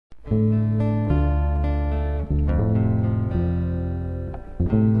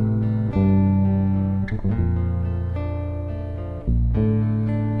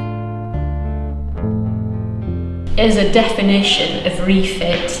as a definition of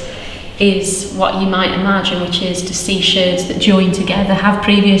refit, is what you might imagine, which is to see sherds that join together have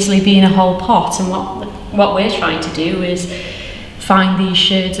previously been a whole pot, and what we're trying to do is find these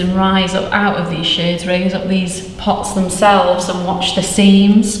sherds and rise up out of these sherds, raise up these pots themselves and watch the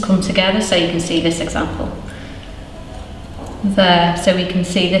seams come together. So you can see this example there, so we can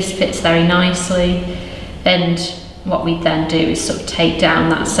see this fits very nicely, and what we then do is sort of take down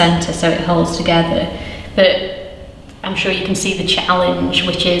that centre so it holds together. But I'm sure you can see the challenge,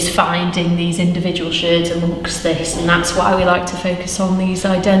 which is finding these individual sherds amongst this, and that's why we like to focus on these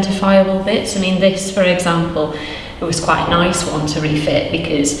identifiable bits. I mean, this, for example, it was quite a nice one to refit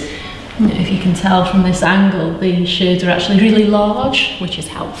because, you know, if you can tell from this angle, the sherds are actually really large, which is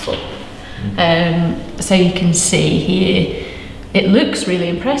helpful. So you can see here, it looks really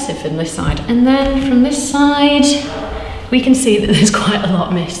impressive from this side, and then from this side, we can see that there's quite a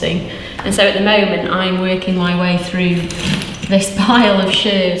lot missing. And so at the moment, I'm working my way through this pile of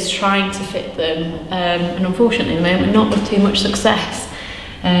sherds, trying to fit them, and unfortunately at the moment, not with too much success,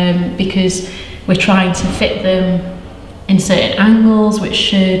 because we're trying to fit them in certain angles, which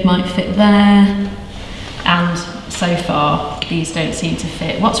sherd might fit there, and so far, these don't seem to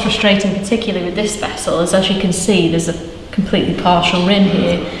fit. What's frustrating, particularly with this vessel, is as you can see, there's a completely partial rim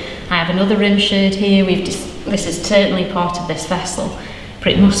here. I have another rim sherd here. This is certainly part of this vessel, but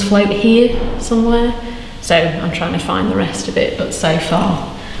it must float here somewhere. So I'm trying to find the rest of it, but so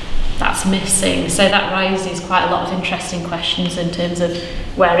far that's missing. So that raises quite a lot of interesting questions in terms of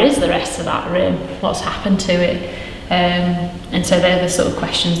where is the rest of that rim? What's happened to it? And so they're the sort of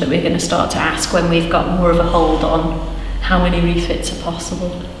questions that we're going to start to ask when we've got more of a hold on how many refits are possible.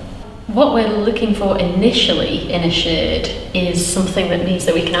 What we're looking for initially in a sherd is something that means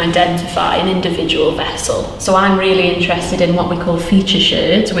that we can identify an individual vessel. So I'm really interested in what we call feature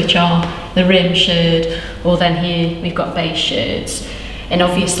sherds, which are the rim sherd, or then here we've got base sherds. And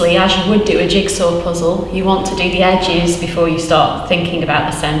obviously, as you would do a jigsaw puzzle, you want to do the edges before you start thinking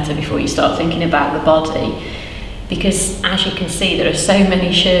about the centre, before you start thinking about the body. Because as you can see, there are so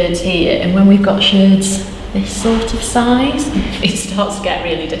many sherds here, and when we've got sherds this sort of size, it starts to get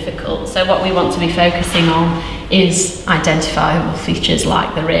really difficult. So what we want to be focusing on is identifiable features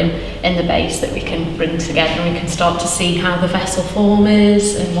like the rim and the base that we can bring together, and we can start to see how the vessel form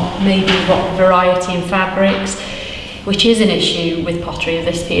is and what variety in fabrics, which is an issue with pottery of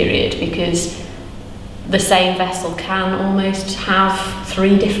this period, because the same vessel can almost have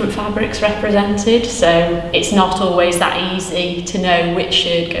 3 different fabrics represented, so it's not always that easy to know which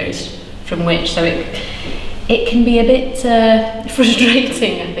sherd goes from which, so it can be a bit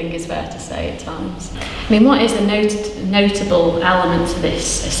frustrating, I think is fair to say at times. I mean, what is a notable element to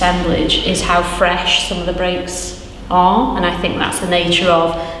this assemblage is how fresh some of the breaks are, and I think that's the nature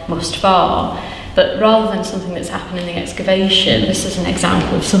of must bar. But rather than something that's happened in the excavation, this is an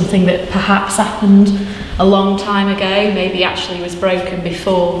example of something that perhaps happened a long time ago, maybe actually was broken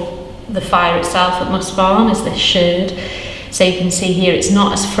before the fire itself at Must Barn, as this sherd. So you can see here it's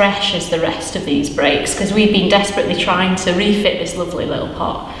not as fresh as the rest of these breaks, because we've been desperately trying to refit this lovely little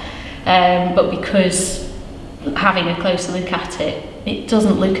pot. But because having a closer look at it, it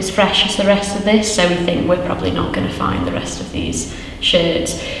doesn't look as fresh as the rest of this, so we think we're probably not going to find the rest of these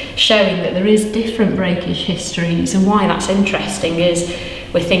sherds, showing that there is different breakage histories. And why that's interesting is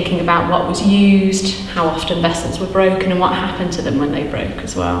we're thinking about what was used, how often vessels were broken, and what happened to them when they broke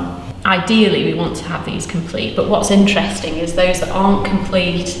as well. Ideally we want to have these complete, but what's interesting is those that aren't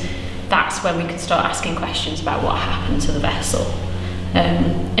complete, that's when we can start asking questions about what happened to the vessel.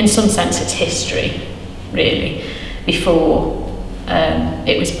 In some sense it's history, really, before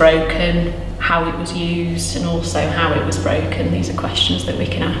it was broken, how it was used, and also how it was broken. These are questions that we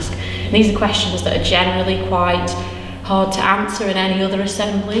can ask. And these are questions that are generally quite hard to answer in any other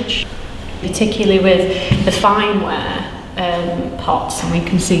assemblage, particularly with the fineware pots, and we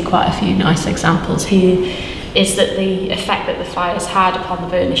can see quite a few nice examples here, is that the effect that the fire's had upon the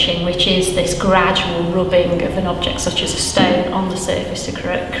burnishing, which is this gradual rubbing of an object such as a stone on the surface to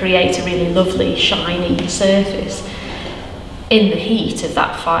create a really lovely shiny surface. In the heat of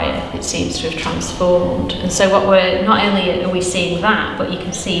that fire, it seems to have transformed. And so not only are we seeing that, but you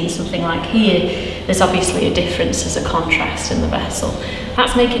can see in something like here, there's obviously a difference as a contrast in the vessel.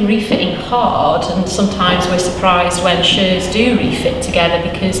 That's making refitting hard, and sometimes we're surprised when sherds do refit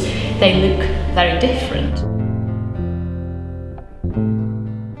together because they look very different.